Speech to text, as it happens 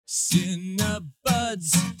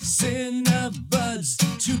Cinebuds,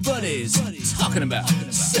 two buddies talking about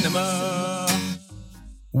cinema.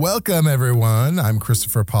 Welcome, everyone. I'm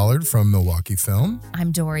Christopher Pollard from Milwaukee Film.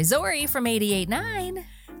 I'm Dory Zori from 88.9.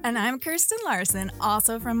 And I'm Kirsten Larson,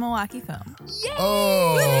 also from Milwaukee Film. Yay!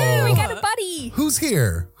 Oh. Woo-hoo, we got a buddy. Who's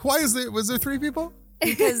here? Was there three people?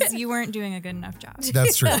 Because you weren't doing a good enough job.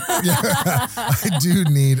 That's true. Yeah. I do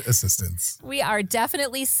need assistance. We are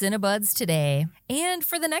definitely Cinebuds today. And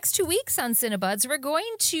for the next 2 weeks on Cinebuds, we're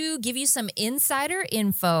going to give you some insider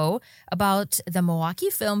info about the Milwaukee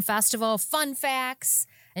Film Festival, fun facts,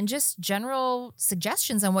 and just general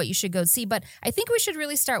suggestions on what you should go see. But I think we should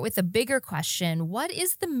really start with the bigger question. What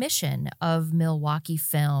is the mission of Milwaukee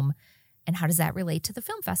Film, and how does that relate to the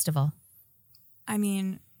film festival? I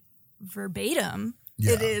mean, verbatim,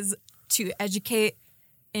 Yeah. It is to educate,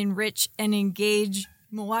 enrich, and engage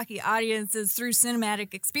Milwaukee audiences through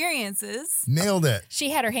cinematic experiences. Nailed it. She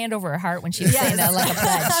had her hand over her heart when she was saying that like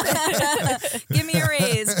a pledge. Give me a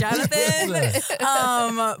raise, Jonathan.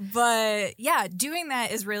 But yeah, doing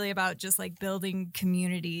that is really about just like building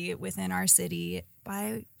community within our city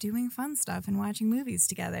by doing fun stuff and watching movies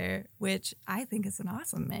together, which I think is an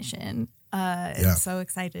awesome mission. I'm so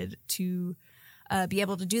excited to be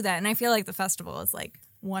able to do that. And I feel like the festival is like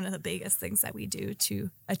one of the biggest things that we do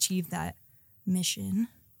to achieve that mission.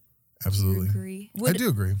 Absolutely. Do you agree? I do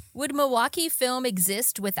agree. Would Milwaukee Film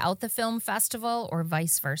exist without the film festival or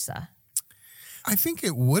vice versa? I think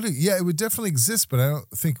it would. Yeah, it would definitely exist, but I don't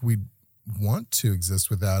think we'd want to exist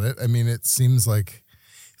without it. I mean, it seems like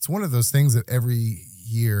it's one of those things that every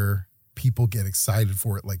year people get excited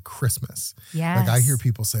for it, like Christmas. Yes. Like I hear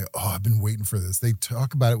people say, "Oh, I've been waiting for this." They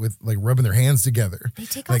talk about it with like rubbing their hands together. They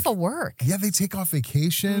take like, off of work. Yeah, they take off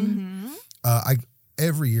vacation.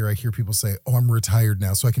 Every year I hear people say, "Oh, I'm retired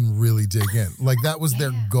now, so I can really dig in." Like that was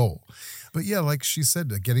their goal. But yeah, like she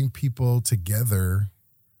said, getting people together,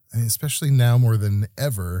 I mean, especially now more than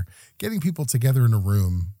ever, getting people together in a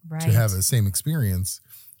room to have the same experience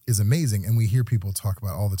is amazing. And we hear people talk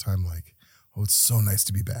about all the time, like, "Oh, it's so nice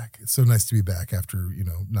to be back. It's so nice to be back after,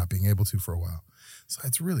 not being able to for a while." So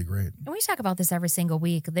it's really great. And we talk about this every single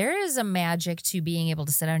week. There is a magic to being able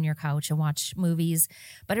to sit on your couch and watch movies,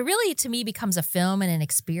 but it really, to me, becomes a film and an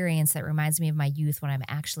experience that reminds me of my youth when I'm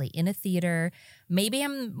actually in a theater. Maybe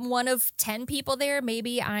I'm one of 10 people there.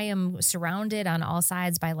 Maybe I am surrounded on all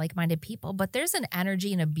sides by like-minded people, but there's an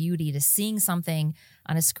energy and a beauty to seeing something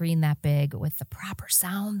on a screen that big with the proper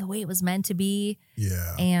sound, the way it was meant to be.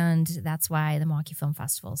 Yeah. And that's why the Milwaukee Film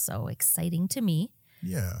Festival is so exciting to me.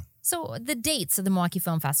 Yeah. So the dates of the Milwaukee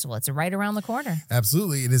Film Festival, it's right around the corner.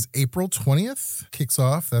 Absolutely. It is April 20th, kicks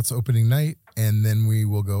off. That's opening night. And then we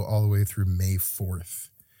will go all the way through May 4th.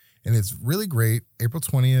 And it's really great. April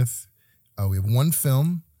 20th, we have one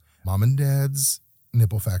film, Mom and Dad's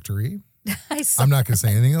Nipple Factory. I'm not going to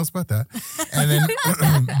say anything else about that. And then,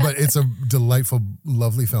 but it's a delightful,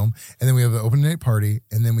 lovely film. And then we have the opening night party.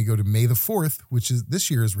 And then we go to May the 4th, which is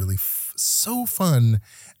this year is really so fun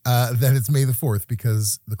that it's May the 4th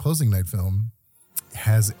because the closing night film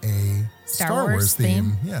has a Star Wars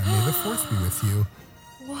theme. Yeah, May the 4th be with you.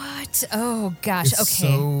 What? Oh, gosh. It's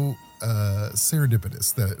okay. so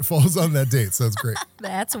serendipitous that it falls on that date. So it's great.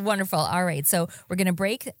 That's wonderful. All right. So we're going to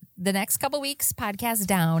break the next couple weeks podcast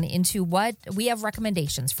down into what we have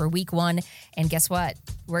recommendations for week one. And guess what?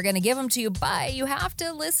 We're going to give them to you, but you have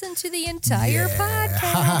to listen to the entire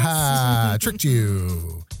podcast. Tricked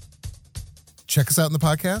you. Check us out in the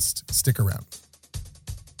podcast. Stick around.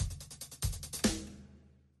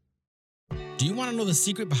 Do you want to know the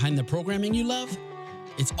secret behind the programming you love?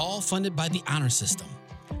 It's all funded by the Honor System.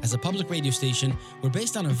 As a public radio station, we're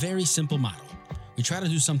based on a very simple model. We try to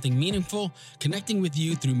do something meaningful, connecting with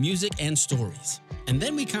you through music and stories. And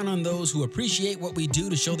then we count on those who appreciate what we do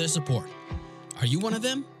to show their support. Are you one of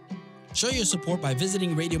them? Show your support by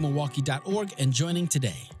visiting radiomilwaukee.org and joining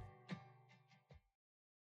today.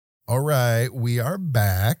 All right, we are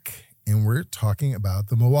back, and we're talking about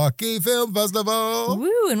the Milwaukee Film Festival.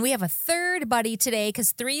 Woo, and we have a third buddy today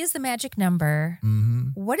because 3 is the magic number.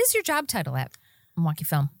 Mm-hmm. What is your job title at Milwaukee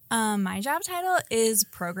Film? My job title is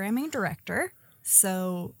programming director,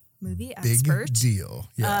 so movie Big expert. deal.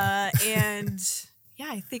 Yeah. And yeah,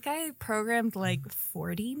 I think I programmed like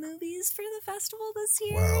 40 movies for the festival this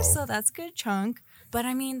year, Wow. so that's a good chunk. But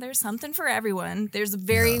I mean, there's something for everyone. There's a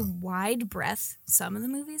very wide breadth. Some of the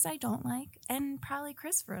movies I don't like, and probably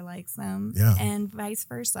Christopher likes them, Yeah. and vice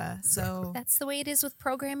versa. So That's the way it is with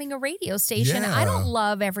programming a radio station. I don't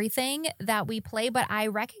love everything that we play, but I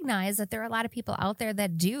recognize that there are a lot of people out there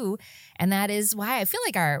that do, and that is why I feel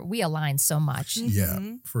like we align so much. Yeah,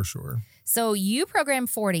 for sure. So you program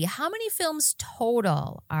 40. How many films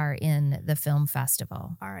total are in the film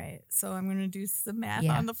festival? all right, so I'm going to do some math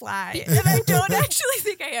Yeah. on the fly, and I don't actually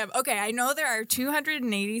think I am. Okay, I know there are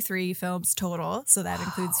 283 films total, so that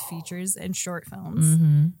includes features and short films.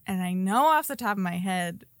 Mm-hmm. And I know off the top of my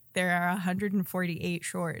head there are 148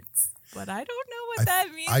 shorts, but I don't know what that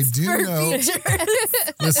means. I do for know.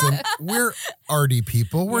 features. Listen, we're arty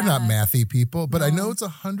people. We're not Yeah. mathy people, but I No. know it's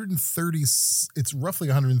 130. It's roughly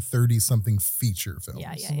 130 something feature films.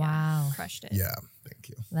 Yeah. Wow. Crushed it. Yeah. Thank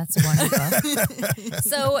you. That's wonderful.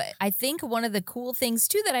 So I think one of the cool things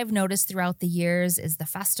too that I've noticed throughout the years is the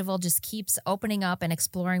festival just keeps opening up and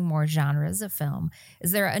exploring more genres of film.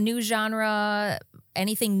 Is there a new genre,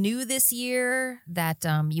 anything new this year that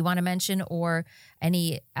you want to mention, or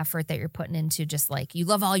any effort that you're putting into just like, you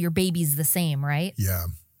love all your babies the same, right? Yeah.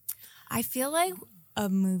 I feel like a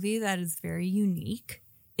movie that is very unique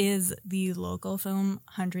is the local film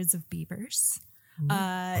Hundreds of Beavers.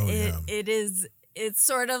 It's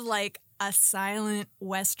sort of like a silent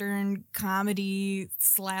Western comedy,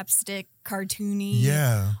 slapstick, cartoony.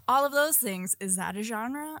 Yeah. All of those things. Is that a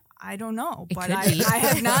genre? I don't know, It but could be. I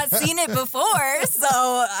have not seen it before. So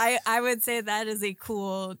I would say that is a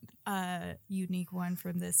cool, unique one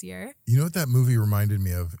from this year. You know what that movie reminded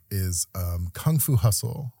me of is Kung Fu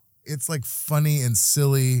Hustle. It's like funny and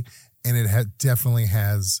silly, and it definitely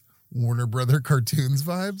has Warner Brother cartoons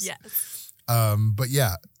vibes. Yes. But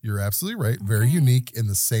yeah, you're absolutely right. Very unique in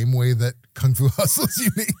the same way that Kung Fu Hustle is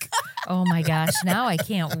unique. Oh my gosh, now I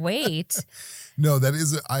can't wait. No, that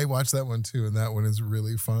is. I watched that one too, and that one is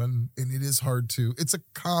really fun. And it is hard to. It's a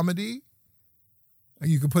comedy.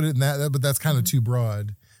 You could put it in that, but that's kind of too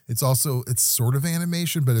broad. It's sort of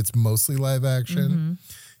animation, but it's mostly live action.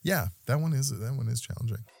 Yeah, that one is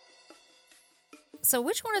challenging. So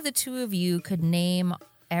which one of the two of you could name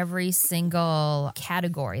every single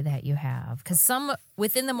category that you have? Because some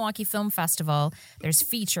within the Milwaukee Film Festival, there's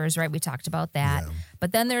features, right? We talked about that. Yeah.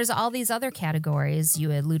 But then there's all these other categories.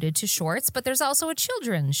 You alluded to shorts, but there's also a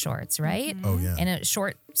children's shorts, right? Oh yeah. And a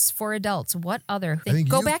shorts for adults. What other? think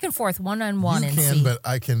Go you- back and forth one-on-one You and can, see. but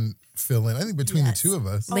I can fill in. I think between Yes. the two of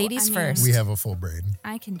us, Ladies I mean, first. we have a full brain.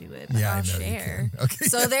 I can do it, but Yeah, I I'll know you share. can. Okay.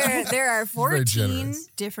 So there are Very 14 generous.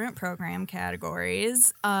 different program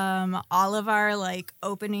categories. All of our like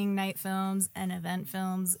opening night films and event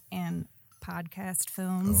films and podcast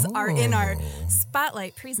films are in our Oh.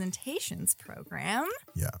 Spotlight Presentations program.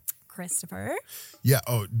 Yeah. Christopher. Yeah.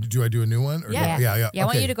 Oh, do I do a new one? Or Yeah. Yeah. I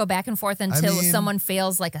want Okay. you to go back and forth until mean- someone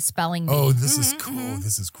fails like a spelling bee. Oh, this is cool.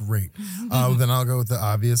 This is great. Then I'll go with the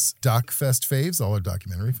obvious Doc Fest faves, all our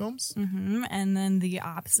documentary films. And then the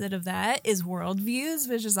opposite of that is Worldviews,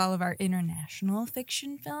 which is all of our international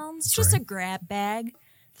fiction films. That's Just right. a grab bag,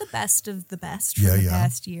 the best of the best Yeah, from the yeah.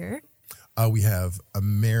 past year. We have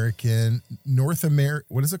North America.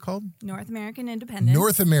 What is it called? North American Independence.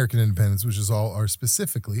 North American Independence, which is all our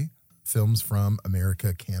specifically films from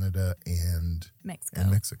America, Canada, and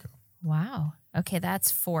Mexico. Wow. Okay,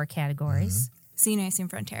 that's 4 categories. Cine Sin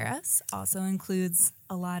Fronteras also includes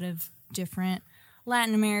a lot of different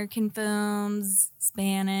Latin American films,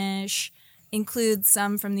 Spanish, includes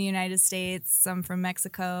some from the United States, some from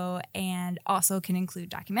Mexico, and also can include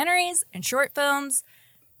documentaries and short films.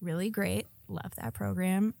 Really great. Love that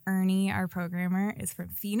program. Ernie, our programmer, is from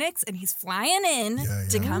Phoenix, and he's flying in Yeah,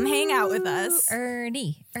 to yeah. come hang out with us.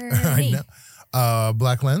 Ernie. I know.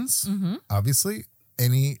 Black Lens, Mm-hmm. obviously.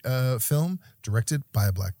 Any film directed by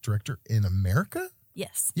a Black director in America?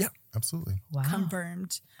 Yes, Yeah, absolutely. Wow.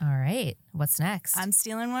 confirmed. All right. What's next? I'm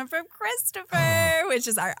stealing one from Christopher, which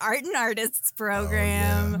is our Art and Artists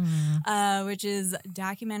program, which is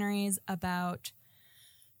documentaries about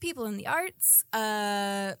people in the arts.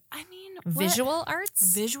 Visual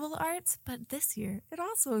arts? Visual arts, but this year it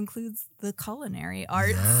also includes the culinary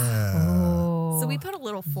arts. Yeah. Oh. So we put a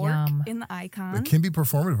little fork Yum. in the icon. It can be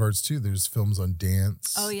performative arts too. There's films on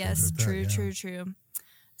dance. Oh things yes, like that, true, yeah. true.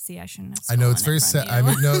 See, I shouldn't have. I know it's stolen very it from sad. I you.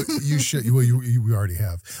 mean, no, you should. Well, you already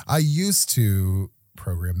have. I used to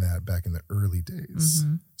program that back in the early days,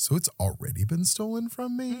 so it's already been stolen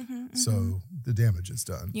from me. So the damage is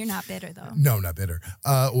done. You're not bitter though. No, not bitter.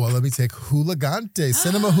 Well, let me take Huligante,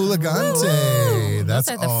 Cinema Huligante. That's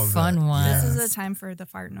Those are the all fun that. ones. This Yes. is a time for the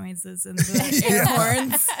fart noises and the air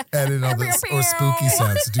horns. Add in all this or spooky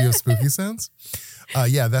sounds. Do you have spooky sounds?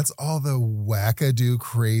 Yeah, that's all the wackadoo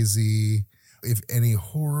crazy if any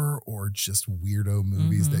horror or just weirdo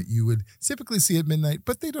movies that you would typically see at midnight,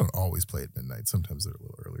 but they don't always play at midnight. Sometimes they're a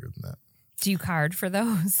little earlier than that. Do you card for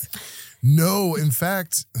those? No, in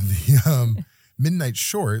fact, the Midnight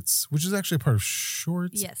Shorts, which is actually a part of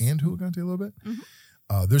Shorts Yes. and Hooligante a little bit,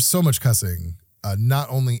 there's so much cussing, not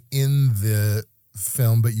only in the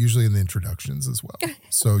film, but usually in the introductions as well.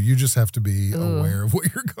 So you just have to be aware of what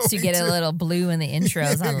you're going So you get to. a little blue in the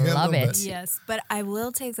intros. I Yeah, a love little it. bit. Yes, but I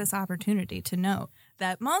will take this opportunity to note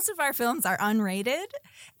that most of our films are unrated,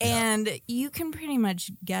 and you can pretty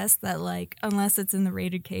much guess that, like, unless it's in the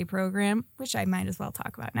rated K program, which I might as well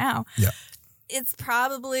talk about now, it's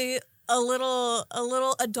probably a little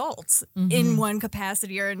adult in one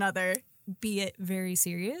capacity or another, be it very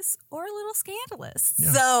serious or a little scandalous.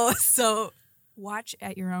 Yeah. So watch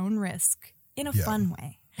at your own risk in a fun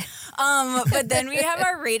way. But then we have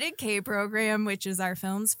our rated K program, which is our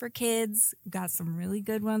films for kids. Got some really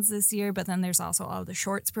good ones this year, but then there's also all the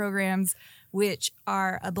shorts programs, which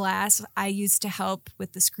are a blast. I used to help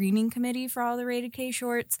with the screening committee for all the rated K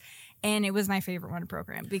shorts, and it was my favorite one to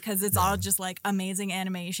program because it's all just like amazing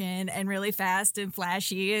animation and really fast and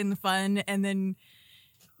flashy and fun. And then,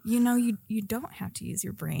 you know, you don't have to use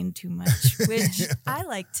your brain too much, which I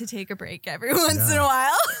like to take a break every once in a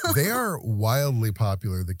while. They are wildly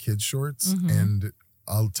popular, the kids' shorts, and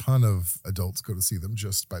a ton of adults go to see them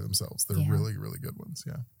just by themselves. They're really, really good ones.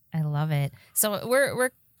 Yeah. I love it. So we're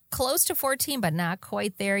close to 14, but not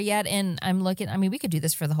quite there yet. And I'm looking, I mean, we could do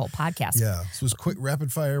this for the whole podcast. Yeah. So it's quick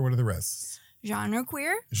rapid fire. What are the rest? Genre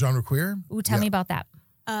queer. Genre queer? Ooh, tell me about that.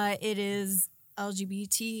 It is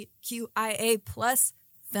LGBTQIA plus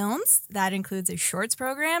films. That includes a shorts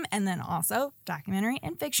program and then also documentary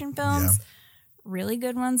and fiction films. Yeah. Really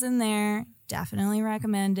good ones in there. Definitely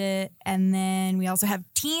recommend it. And then we also have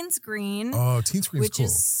Teen Screen, Oh, Teen Screen's which cool.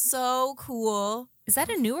 is so cool. Is that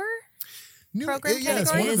a newer? program Yeah,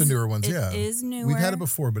 it's category? one of the newer ones. It Yeah. is newer. We've had it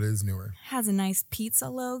before, but it is newer. Has a nice pizza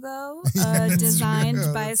logo That's designed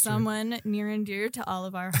true. by That's true. someone near and dear to all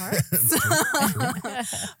of our hearts. True.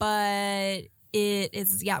 But it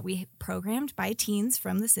is, we programmed by teens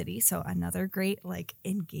from the city. So another great like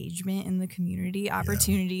engagement in the community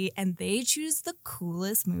opportunity. And they choose the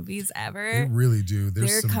coolest movies ever. They really do.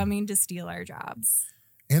 They're coming to steal our jobs.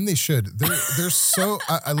 And they should. They're so.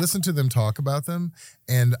 I listen to them talk about them,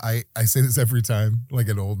 and I say this every time, like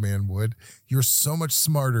an old man would. You're so much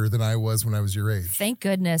smarter than I was when I was your age. Thank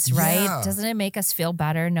goodness, right? Yeah. Doesn't it make us feel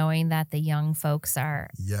better knowing that the young folks are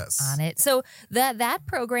Yes. on it? So that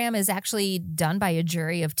program is actually done by a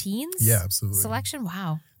jury of teens? Yeah, absolutely. Selection?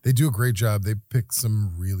 Wow. They do a great job. They pick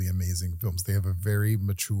some really amazing films. They have a very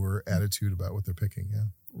mature attitude about what they're picking. Yeah.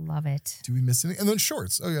 Love it. Do we miss anything? And then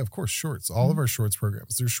shorts. Oh, yeah, of course, shorts. All of our shorts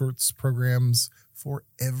programs. There's shorts programs for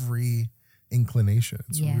every inclination.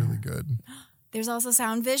 It's Yeah. really good. There's also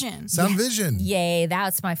Sound Vision. Sound Vision. Yay,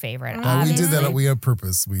 that's my favorite. We obviously. did that. We on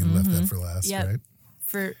purpose. We left that for last, Yep.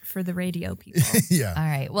 right? For the radio people. Yeah. All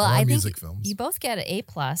right. Well, All I think music films. you both get an A+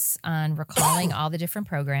 on recalling all the different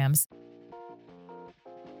programs.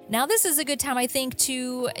 Now, this is a good time, I think,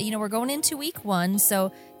 to, we're going into week 1.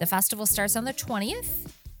 So the festival starts on the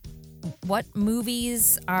 20th. What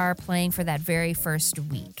movies are playing for that very first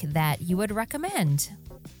week that you would recommend?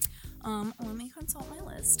 Let me consult my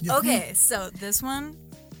list. Yeah. Okay, so this one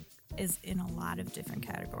is in a lot of different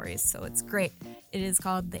categories, so it's great. It is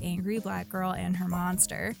called The Angry Black Girl and Her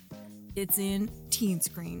Monster. It's in Teen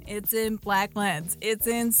Screen. It's in Black Lens. It's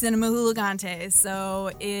in Cinema Hooligante. So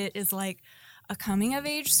it is like a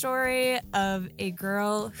coming-of-age story of a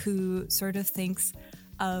girl who sort of thinks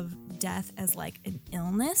of death as like an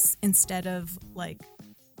illness instead of like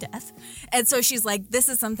death. And so she's like, this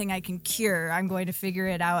is something I can cure. I'm going to figure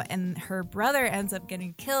it out. And her brother ends up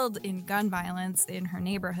getting killed in gun violence in her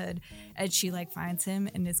neighborhood. And she like finds him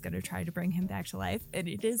and is going to try to bring him back to life. And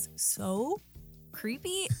it is so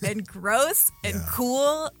creepy and gross and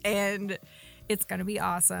cool. And it's going to be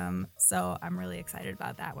awesome. So I'm really excited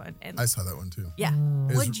about that one. And I saw that one too. yeah. It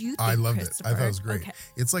was- What'd you think, I loved it. I Christopher? thought it was great. Okay.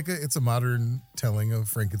 It's like it's a modern telling of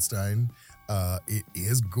Frankenstein. It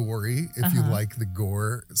is gory if you like the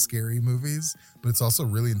gore, scary movies, but it's also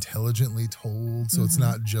really intelligently told. So it's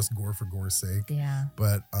not just gore for gore's sake. Yeah.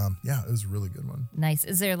 But it was a really good one. Nice.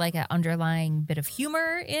 Is there like an underlying bit of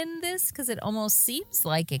humor in this? Because it almost seems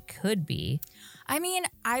like it could be. I mean,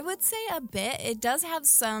 I would say a bit. It does have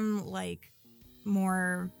some like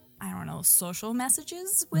more I don't know, social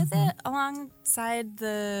messages with it alongside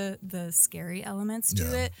the scary elements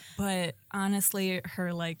to it. But honestly,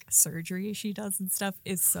 her like surgery she does and stuff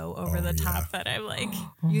is so over the top that I'm like,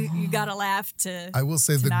 you gotta laugh to. I will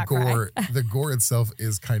say to the not gore, cry. the gore itself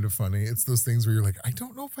is kind of funny. It's those things where you're like, I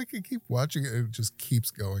don't know if I can keep watching it. It just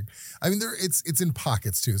keeps going. I mean, it's in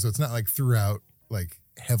pockets too, so it's not like throughout, like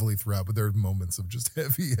heavily throughout, but there are moments of just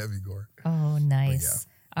heavy gore. Oh, nice.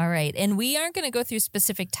 All right. And we aren't going to go through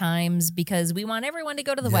specific times because we want everyone to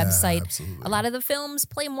go to the website. Absolutely. A lot of the films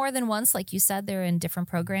play more than once. Like you said, they're in different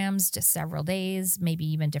programs, just several days, maybe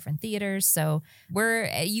even different theaters. So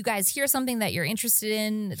you guys hear something that you're interested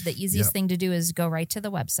in, the easiest thing to do is go right to the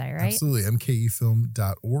website, right? Absolutely.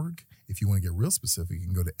 mkefilm.org. If you want to get real specific, you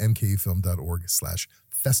can go to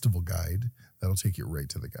mkefilm.org/festival guide. That'll take you right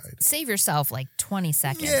to the guide. Save yourself like 20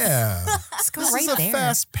 seconds. Yeah. Just go This right is a there.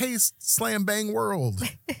 fast-paced slam bang world.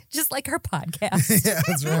 Just like our podcast. Yeah,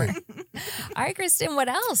 that's right. All right, Kristen, what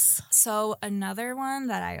else? So another one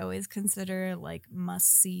that I always consider like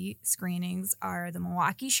must-see screenings are the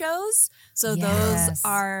Milwaukee shows. So Yes. those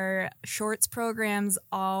are shorts programs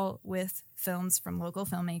all with films from local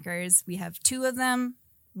filmmakers. We have 2 of them.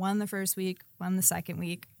 One the first week, one the second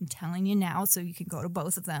week. I'm telling you now, so you can go to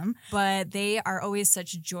both of them. But they are always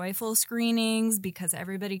such joyful screenings because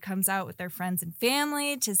everybody comes out with their friends and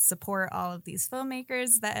family to support all of these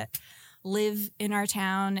filmmakers that live in our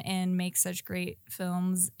town and make such great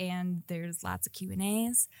films. And there's lots of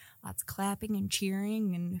Q&As, lots of clapping and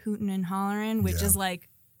cheering and hooting and hollering, which is like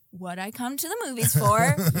what I come to the movies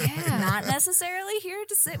for. Not necessarily here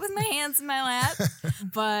to sit with my hands in my lap,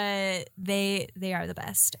 but they are the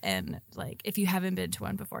best. And like, if you haven't been to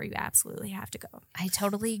one before, you absolutely have to go. I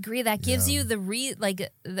totally agree. That gives you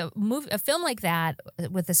a film like that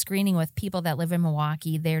with a screening with people that live in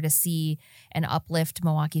Milwaukee there to see and uplift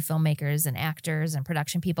Milwaukee filmmakers and actors and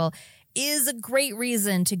production people is a great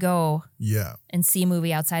reason to go and see a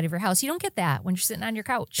movie outside of your house. You don't get that when you're sitting on your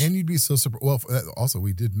couch. And you'd be so surprised. Well, also,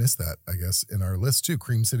 we did miss that, I guess, in our list too.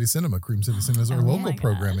 Cream City Cinema. Cream City Cinema is our local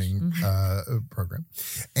programming program.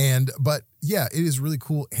 But yeah, it is really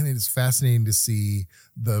cool. And it is fascinating to see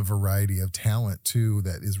the variety of talent too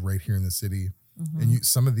that is right here in the city. And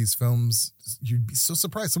some of these films, you'd be so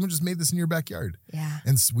surprised. Someone just made this in your backyard. Yeah.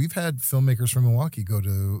 And we've had filmmakers from Milwaukee go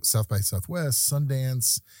to South by Southwest,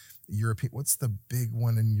 Sundance, European. What's the big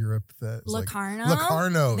one in Europe? That Locarno.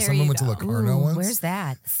 Locarno. There Someone you went to go. Locarno Ooh, once. where's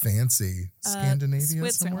that? Fancy. Scandinavia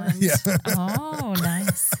somewhere? Switzerland. Yeah. Oh,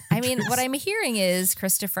 nice. I mean, what I'm hearing is,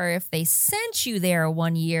 Christopher, if they sent you there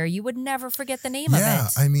one year, you would never forget the name of Yeah.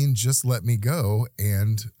 it. I mean, just let me go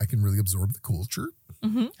and I can really absorb the culture.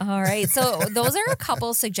 All right. So those are a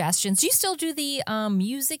couple suggestions. Do you still do the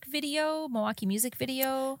music video, Milwaukee music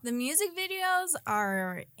video? The music videos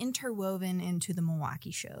are interwoven into the Milwaukee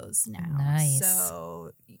shows now. Nice.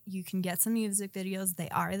 So you can get some music videos. They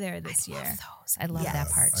are there this year. Love those. I love that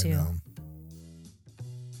part I too. know.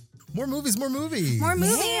 More movies. More movies.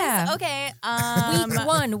 Yeah. Okay.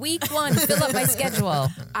 Week one. Fill up my schedule.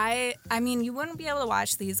 I mean, you wouldn't be able to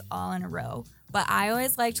watch these all in a row, but I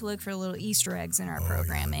always like to look for little Easter eggs in our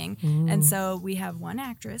programming. And so we have one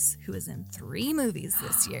actress who is in 3 movies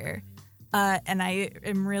this year. And I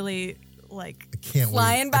am really like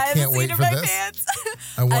flying by the seat of my pants.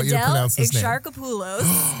 I want you to pronounce this name.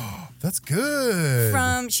 Exarchopoulos. That's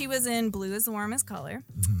good. She was in Blue is the Warmest Color.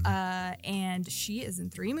 And she is in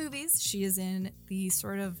 3 movies. She is in the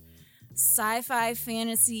sort of sci-fi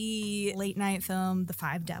fantasy late night film The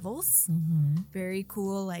Five Devils. Very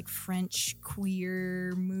cool, like French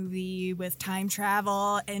queer movie with time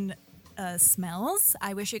travel and smells.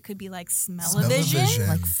 I wish it could be like smell-o-vision.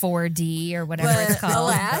 Like 4D or whatever it's But called.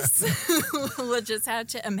 alas, we'll just have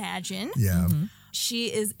to imagine. Yeah.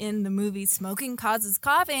 She is in the movie Smoking Causes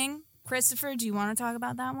Coughing. Christopher, do you want to talk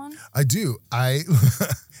about that one? I do.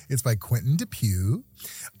 It's by Quentin Dupieux,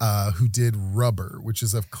 who did Rubber, which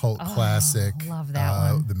is a cult classic. Love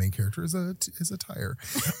that one. The main character is a tire.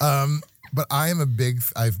 But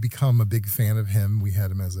I've become a big fan of him. We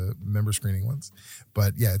had him as a member screening once.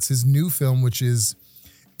 But yeah, it's his new film, which is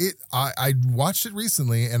I watched it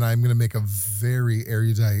recently, and I'm going to make a very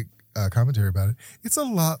erudite commentary about it. It's a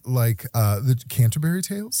lot like the Canterbury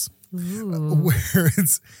Tales. Where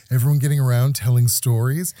it's everyone getting around telling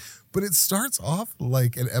stories, but it starts off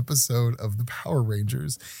like an episode of the Power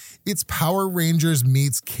Rangers. It's Power Rangers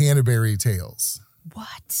meets Canterbury Tales.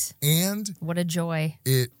 What? And What a joy.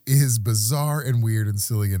 it is bizarre and weird and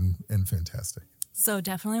silly and fantastic. So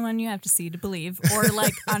definitely one you have to see to believe or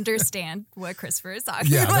like understand what Christopher is talking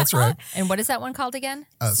about. Yeah, that's right. And what is that one called again?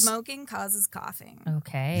 Smoking causes coughing.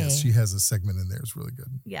 Okay. Yes, she has a segment in there. It's really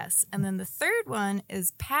good. Yes. And then the third one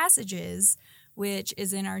is Passages, which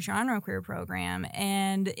is in our genre queer program.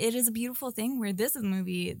 And it is a beautiful thing where this is a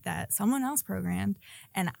movie that someone else programmed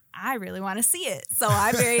and I really want to see it. So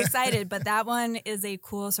I'm very excited. But that one is a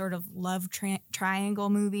cool sort of love triangle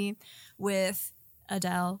movie with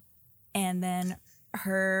Adele and then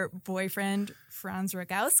her boyfriend, Franz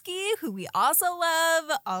Rogowski, who we also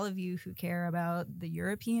love. All of you who care about the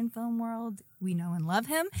European film world, we know and love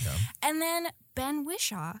him. Yeah. And then Ben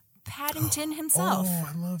Whishaw, Paddington himself. Oh,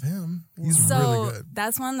 I love him. He's So really good.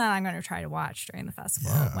 that's one that I'm going to try to watch during the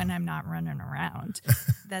festival Yeah. when I'm not running around.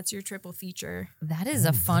 That's your triple feature. That is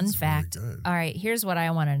a fun that's fact. really good. All right, here's what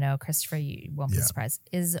I want to know, Christopher. You won't be Yeah. surprised.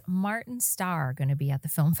 Is Martin Starr going to be at the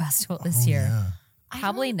film festival this year? Yeah.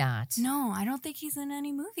 Probably not. No, I don't think he's in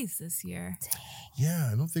any movies this year. Yeah,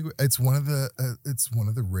 I don't think it's one of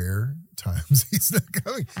the rare times he's not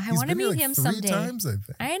coming. I want to meet him three someday. times, I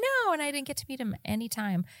think. I know, and I didn't get to meet him any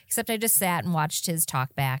time, except I just sat and watched his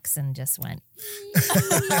talkbacks and just went.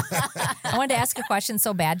 I wanted to ask a question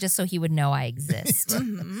so bad just so he would know I exist.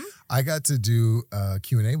 Mm-hmm. I got to do a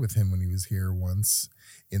Q&A with him when he was here once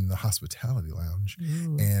in the hospitality lounge.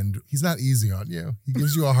 Ooh. And he's not easy on you. He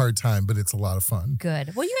gives you a hard time, but it's a lot of fun.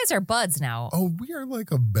 Good. Well, you guys are buds now. Oh, we are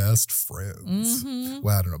like a best friends. Mhm.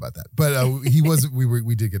 Well, I don't know about that, but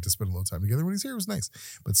we did get to spend a little time together when he's here. It was nice.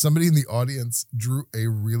 But somebody in the audience drew a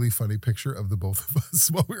really funny picture of the both of us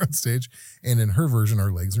while we were on stage. And in her version,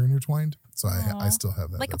 our legs are intertwined. So I still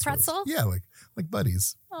have that. Like a That's really- pretzel? yeah, like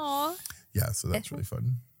buddies. Aw. Yeah, so that's really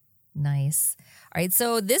fun. Nice. All right.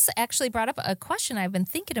 So this actually brought up a question I've been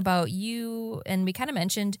thinking about. You, and we kind of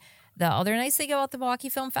mentioned the other nice thing about the Milwaukee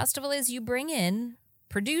Film Festival is you bring in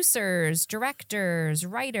producers, directors,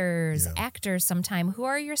 writers, Yeah. actors sometime. Who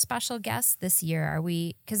are your special guests this year? Are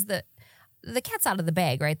we, because the cat's out of the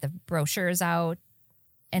bag, right? The brochure's out.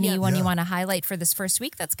 Anyone Yeah. you want to highlight for this first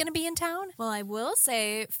week that's going to be in town? Well, I will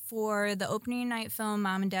say for the opening night film,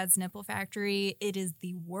 Mom and Dad's Nipple Factory, it is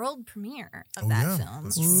the world premiere of Oh, that yeah. film.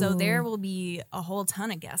 That's true. So there will be a whole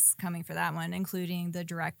ton of guests coming for that one, including the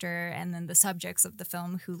director and then the subjects of the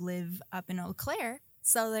film who live up in Eau Claire.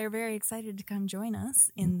 So they're very excited to come join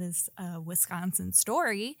us in this Wisconsin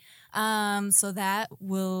story. So that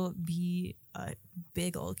will be a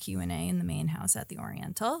big old Q&A in the main house at the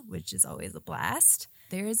Oriental, which is always a blast.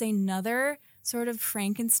 There is another sort of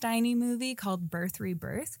Frankenstein-y movie called Birth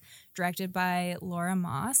Rebirth, directed by Laura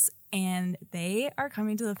Moss. And they are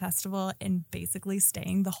coming to the festival and basically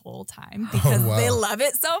staying the whole time because wow. they love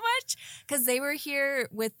it so much. Because they were here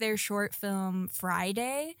with their short film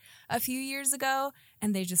Friday a few years ago,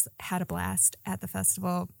 and they just had a blast at the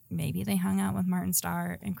festival. Maybe they hung out with Martin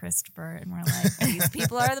Starr and Christopher and were like, these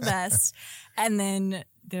people are the best. And then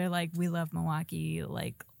they're like, we love Milwaukee.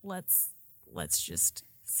 Like, let's just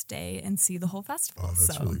stay and see the whole festival. Oh,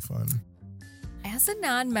 that's really fun. As a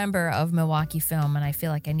non-member of Milwaukee Film, and I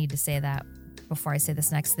feel like I need to say that before I say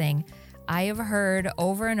this next thing, I have heard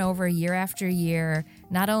over and over, year after year,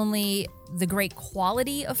 not only the great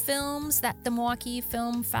quality of films that the Milwaukee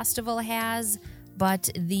Film Festival has, but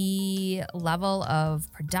the level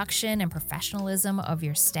of production and professionalism of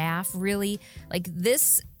your staff. Really, like,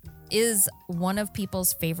 this is one of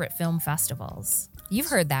people's favorite film festivals. You've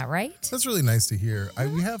heard that, right? That's really nice to hear.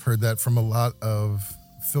 We have heard that from a lot of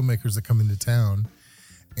filmmakers that come into town,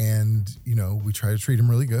 and we try to treat them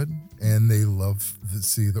really good, and they love to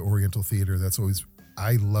see the Oriental Theater. That's always,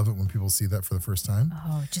 I love it when people see that for the first time.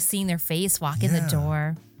 Oh, just seeing their face walk in the Yeah.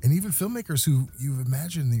 door. And even filmmakers who you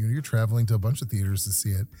imagine that you're traveling to a bunch of theaters to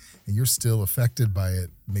see it, and you're still affected by it,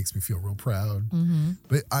 makes me feel real proud. Mm-hmm.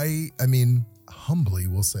 But I mean, humbly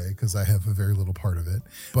will say, because I have a very little part of it,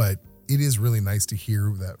 but it is really nice to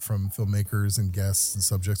hear that from filmmakers and guests and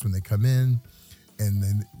subjects when they come in and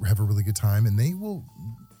then have a really good time, and they will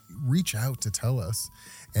reach out to tell us,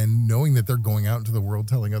 and knowing that they're going out into the world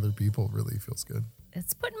telling other people really feels good.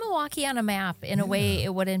 It's putting Milwaukee on a map in a way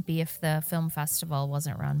it wouldn't be if the film festival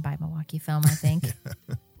wasn't run by Milwaukee Film, I think.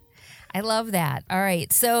 I love that. All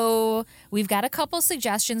right. So we've got a couple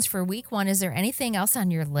suggestions for week one. Is there anything else on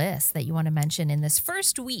your list that you want to mention in this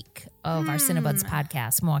first week of our Cinebuds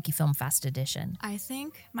podcast, Milwaukee Film Fest edition? I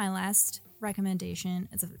think my last recommendation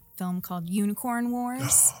is a film called Unicorn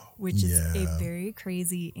Wars, which is a very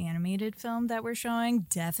crazy animated film that we're showing.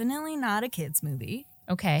 Definitely not a kid's movie,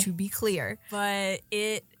 Okay. to be clear. But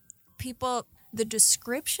the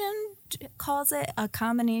description calls it a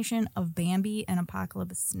combination of Bambi and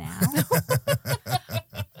Apocalypse Now.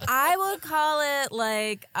 I would call it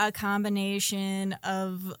like a combination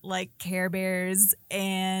of like Care Bears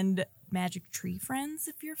and Magic Tree Friends,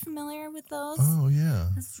 if you're familiar with those. Oh yeah.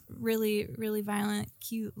 It's really, really violent,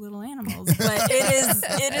 cute little animals. But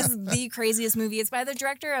it is the craziest movie. It's by the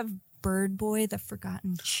director of Bird Boy, The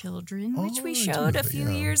Forgotten Children, which we showed a few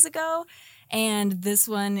years ago. And this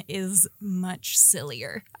one is much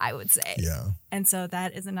sillier, I would say. Yeah. And so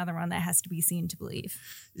that is another one that has to be seen to believe.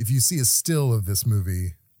 If you see a still of this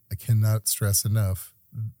movie, I cannot stress enough,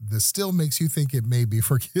 the still makes you think it may be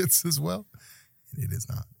for kids as well. And it is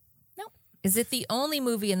not. Is it the only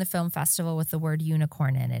movie in the film festival with the word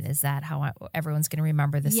unicorn in it? Is that how everyone's going to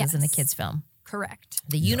remember this isn't a kid's film? Correct.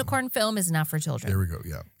 The unicorn film is not for children. There we go,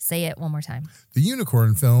 yeah. Say it one more time. The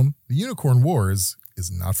unicorn film, The Unicorn Wars, is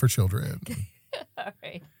not for children. All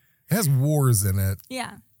right. It has wars in it,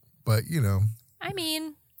 Yeah. but, you know, I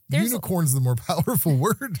mean, there's unicorn's the more powerful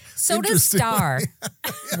word. so does Star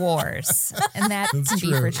Wars, and that can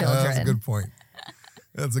be for children. That's a good point.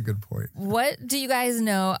 That's a good point. What do you guys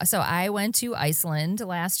know? So I went to Iceland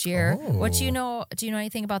last year. Oh. What do you know? Do you know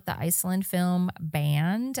anything about the Iceland film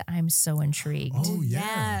Band? I'm so intrigued. Oh,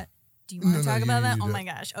 yeah. Do you want to talk about that? you Oh do. my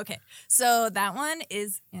gosh. Okay. So that one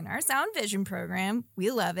is in our Sound Vision program.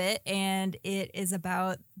 We love it. And it is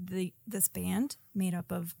about this band made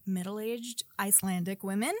up of middle-aged Icelandic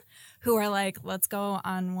women who are like, let's go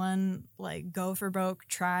on one, like, go for broke,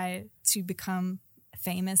 try to become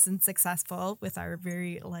famous and successful with our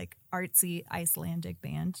very, like, artsy Icelandic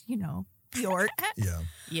band, you know, Bjork. Yeah.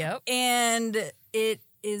 Yep. And it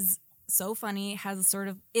is so funny, has a sort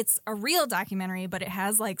of, it's a real documentary, but it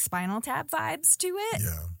has like Spinal Tap vibes to it.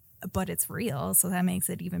 Yeah. But it's real, so that makes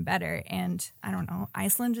it even better. And I don't know,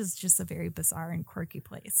 Iceland is just a very bizarre and quirky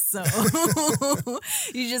place. So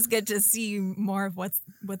you just get to see more of what's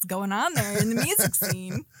going on there in the music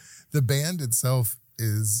scene. The band itself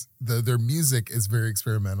is, their music is very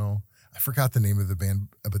experimental. I forgot the name of the band,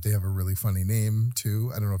 but they have a really funny name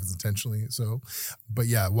too. I don't know if it's intentionally so. But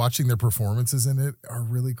yeah, watching their performances in it are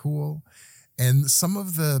really cool. And some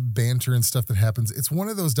of the banter and stuff that happens, it's one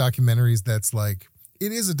of those documentaries that's like,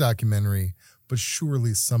 it is a documentary, but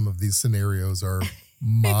surely some of these scenarios are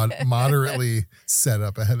moderately set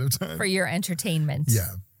up ahead of time. For your entertainment.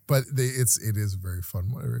 Yeah, but it is a very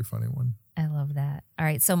fun one, a very funny one. I love that. All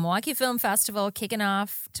right. So Milwaukee Film Festival kicking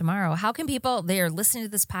off tomorrow. How can people, they are listening to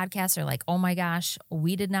this podcast, are like, oh my gosh,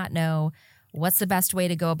 we did not know. What's the best way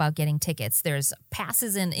to go about getting tickets? There's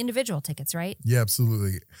passes and individual tickets, right? Yeah,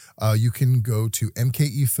 absolutely. You can go to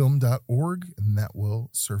mkefilm.org and that will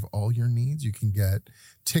serve all your needs. You can get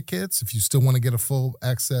tickets. If you still want to get a full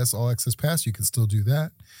access, all access pass, you can still do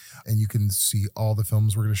that. And you can see all the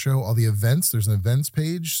films we're going to show, all the events. There's an events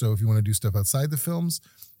page. So if you want to do stuff outside the films,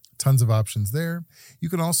 tons of options there. You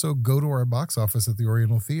can also go to our box office at the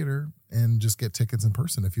Oriental Theater and just get tickets in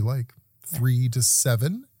person if you like. 3 to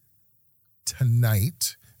 7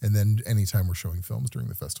 tonight, and then anytime we're showing films during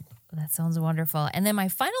the festival. That sounds wonderful. And then my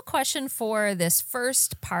final question for this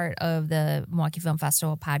first part of the Milwaukee Film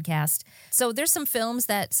Festival podcast. So there's some films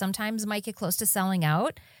that sometimes might get close to selling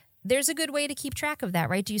out. There's a good way to keep track of that,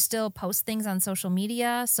 right? Do you still post things on social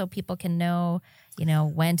media so people can know, you know,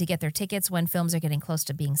 when to get their tickets, when films are getting close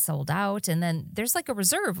to being sold out? And then there's like a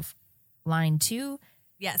reserve line too.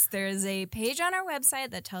 Yes, there is a page on our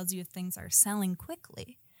website that tells you if things are selling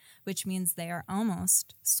quickly, which means they are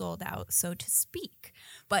almost sold out, so to speak.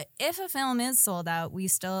 But if a film is sold out, we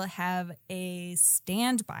still have a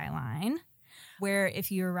standby line where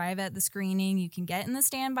if you arrive at the screening, you can get in the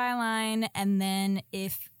standby line. And then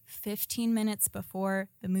if 15 minutes before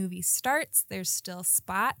the movie starts, there's still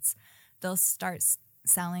spots, they'll start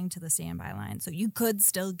selling to the standby line. So you could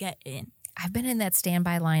still get in. I've been in that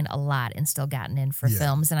standby line a lot and still gotten in for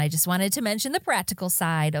films. And I just wanted to mention the practical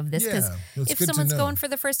side of this because if someone's going for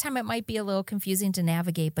the first time, it might be a little confusing to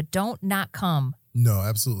navigate, but don't not come. No,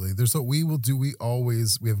 absolutely. There's what we will do. We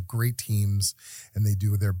have great teams and they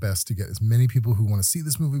do their best to get as many people who want to see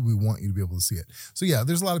this movie. We want you to be able to see it. So yeah,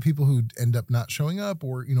 there's a lot of people who end up not showing up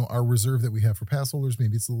or, you know, our reserve that we have for pass holders,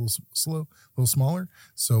 maybe it's a little slow, a little smaller.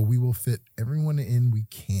 So we will fit everyone in we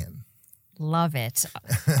can. Love it.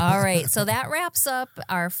 All right. So that wraps up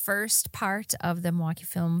our first part of the Milwaukee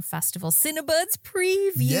Film Festival Cinebuds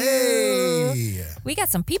preview. Yay! We got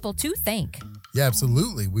some people to thank. Yeah,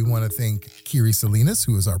 absolutely. We want to thank Kiri Salinas,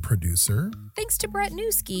 who is our producer. Thanks to Brett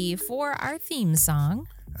Newski for our theme song.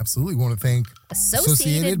 Absolutely. We want to thank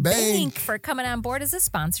Associated Bank for coming on board as a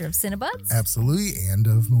sponsor of Cinebuds. Absolutely. And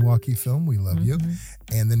of Milwaukee Film. We love you.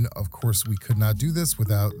 And then, of course, we could not do this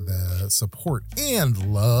without the support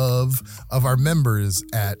and love of our members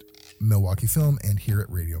at Milwaukee Film and here at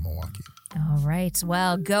Radio Milwaukee. All right.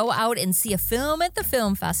 Well, go out and see a film at the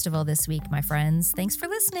film festival this week, my friends. Thanks for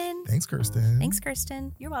listening. Thanks, Kirsten. Thanks,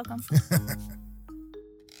 Kirsten. You're welcome.